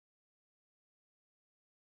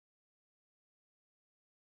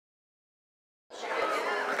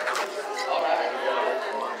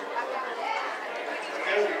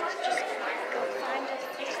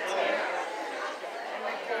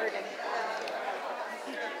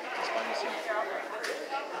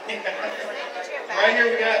Right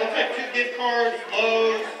here we got, looks like 2 gift cards,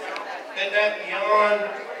 Lowe's, Bed Bath & Beyond,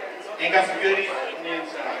 and got some goodies on the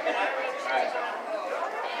inside. Alright.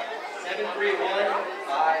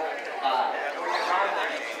 73155.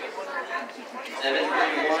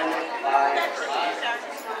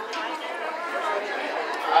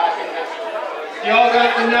 73155. Y'all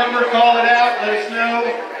got the number, call it out, let us know.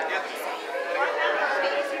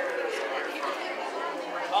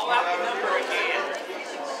 Call out the number again.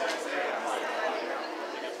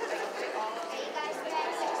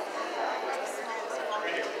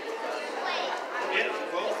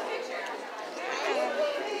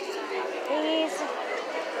 He's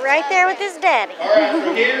right there with his daddy. Alright,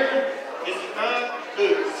 so here, this is not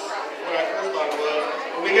boots, what I first thought it was.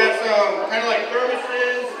 But we got some kind of like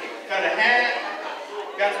thermoses, got a hat,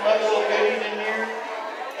 got some other little goodies in here,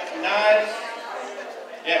 got some knives.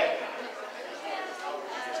 Yeah.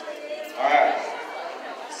 Alright.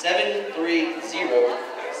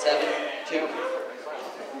 73072.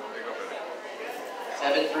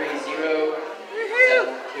 73072.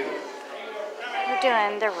 We're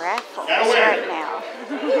doing the raffles right now.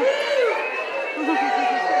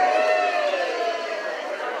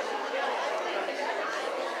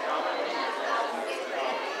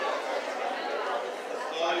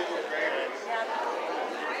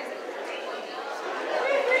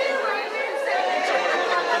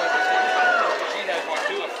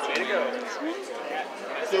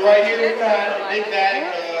 So right here we've got a big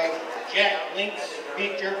bag of Jack Link's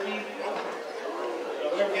beef jerky.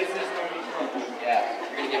 Whoever gets this one, Yeah,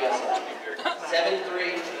 you're going to give us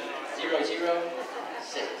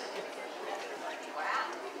 73006.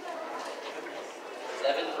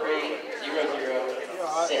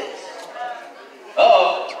 73006.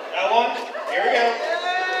 Uh-oh. Got one? Here we go.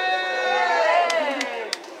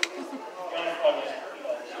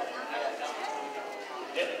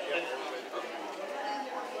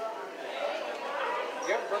 You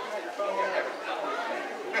haven't broken out your phone yet, have you?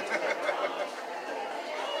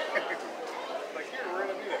 Like, here, we're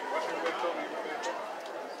going to do that. Watch everybody told me we're going to do that.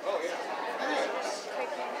 Oh, yeah.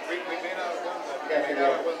 We may not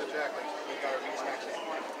have won the jacket. We got our beats next year.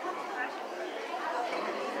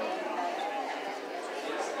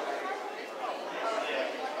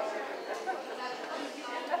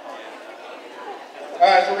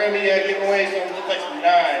 Alright, so we're going to be giving away some, looks like some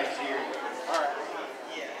knives here.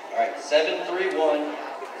 Alright,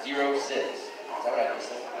 73106. Is that what I just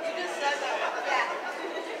said? You just said that.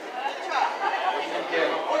 Okay. I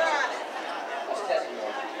was testing you.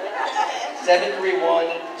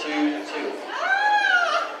 73122.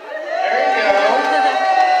 There you go.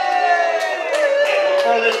 And we'll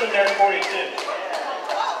throw this in there for you too.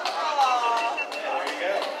 There you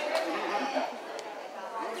go.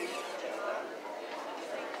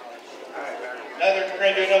 We're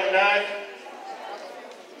going to do another knife.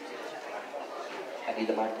 I need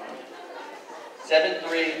the microphone.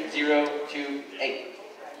 73028.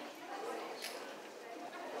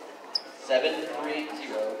 730.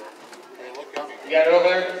 You got it over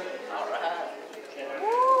there? Alright.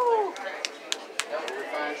 Woo!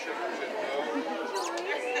 Refined sugars and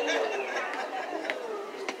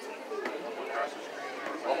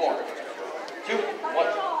One more.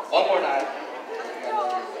 One more knife.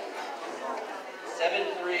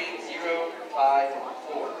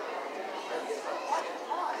 73054.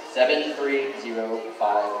 73054.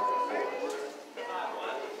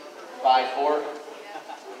 54.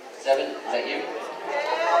 7. Is that you?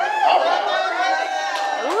 Alright.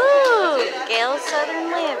 Ooh, Gail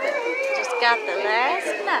Southern Living. Just got the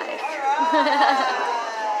last knife.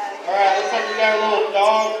 Alright, looks like we got a little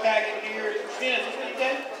dog packet here. Christina, is this what you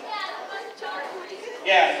said?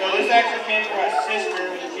 Yeah, so this actually came from my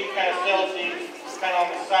sister. She kind of sells these kind of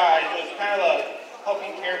on the side. So it's kind of a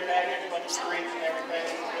helping care package, a bunch of treats and everything.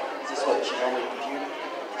 Is this what you normally do?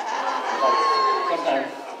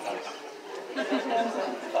 Sometimes.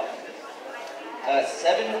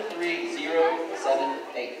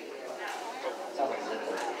 73078. Sounds like a zip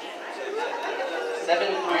code.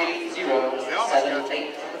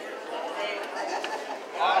 73078.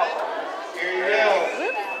 Here you go.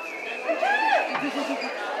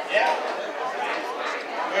 Yeah.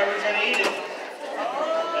 Whoever's going to eat it.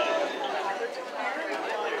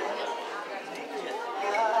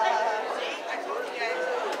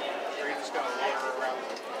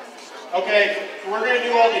 Okay, so we're going to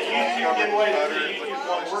do all the YouTube giveaways for the YouTube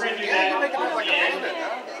one. We're going to do that towards the end.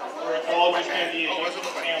 Where it's all just going to be a YouTube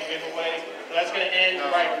channel giveaway. So that's going to end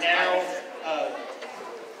right now.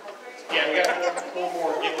 Yeah, we got four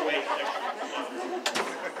more giveaways.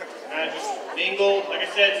 And I just mingle. Like I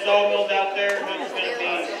said, sawmills out there. Who's going to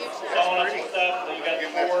be sawing up some stuff. Then you got the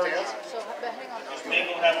board. Just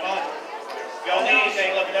mingle and have fun. If y'all need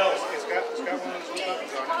anything, let me know. It's got one of those little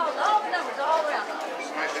buttons on it. All the numbers all around.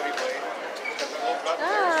 It's a nice heavy blade. It's got the little button.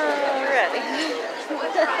 Alrighty.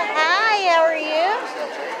 Hi, how are you?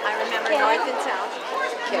 I remember North and South.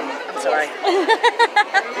 Okay, I'm sorry.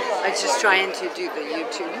 I was just trying to do the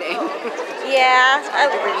YouTube name. Yeah.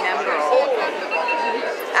 To remember all of them.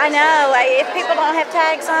 I know. If people don't have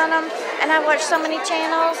tags on them, and I watch so many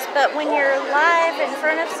channels, but when you're live in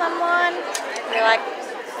front of someone, you're like,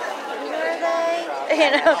 who are they?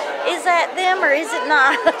 You know, is that them or is it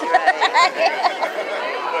not?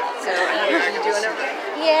 So, how are you doing over there?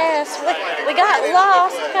 Yes, we got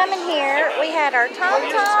lost coming here. We had our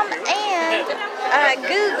TomTom and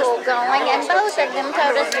Google going, and both of them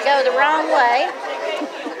told us to go the wrong way.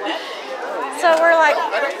 So we're like,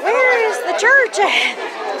 where is the church at?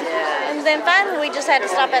 And then finally we just had to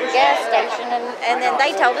stop at the gas station, and then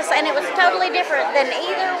they told us, and it was totally different than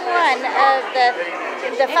either one of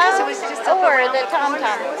the phone or the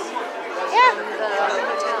TomTom. Yeah.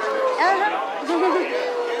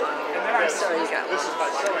 I'm sorry you got lost.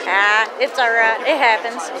 It's all right. It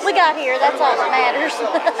happens. We got here. That's all that matters.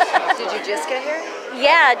 Did you just get here?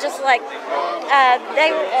 Yeah, just like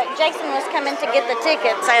Jason was coming to get the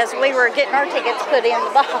tickets as we were getting our tickets put in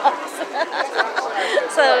the box.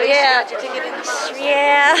 So yeah.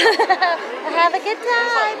 Yeah. Have a good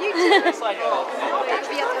time. You too. Will you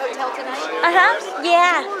be at the hotel tonight?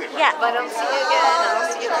 Yeah. Yeah. If I don't see you again, I'll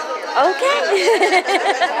see you later. Okay.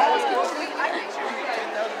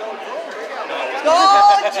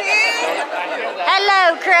 Oh, gee!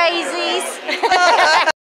 Hello, crazies.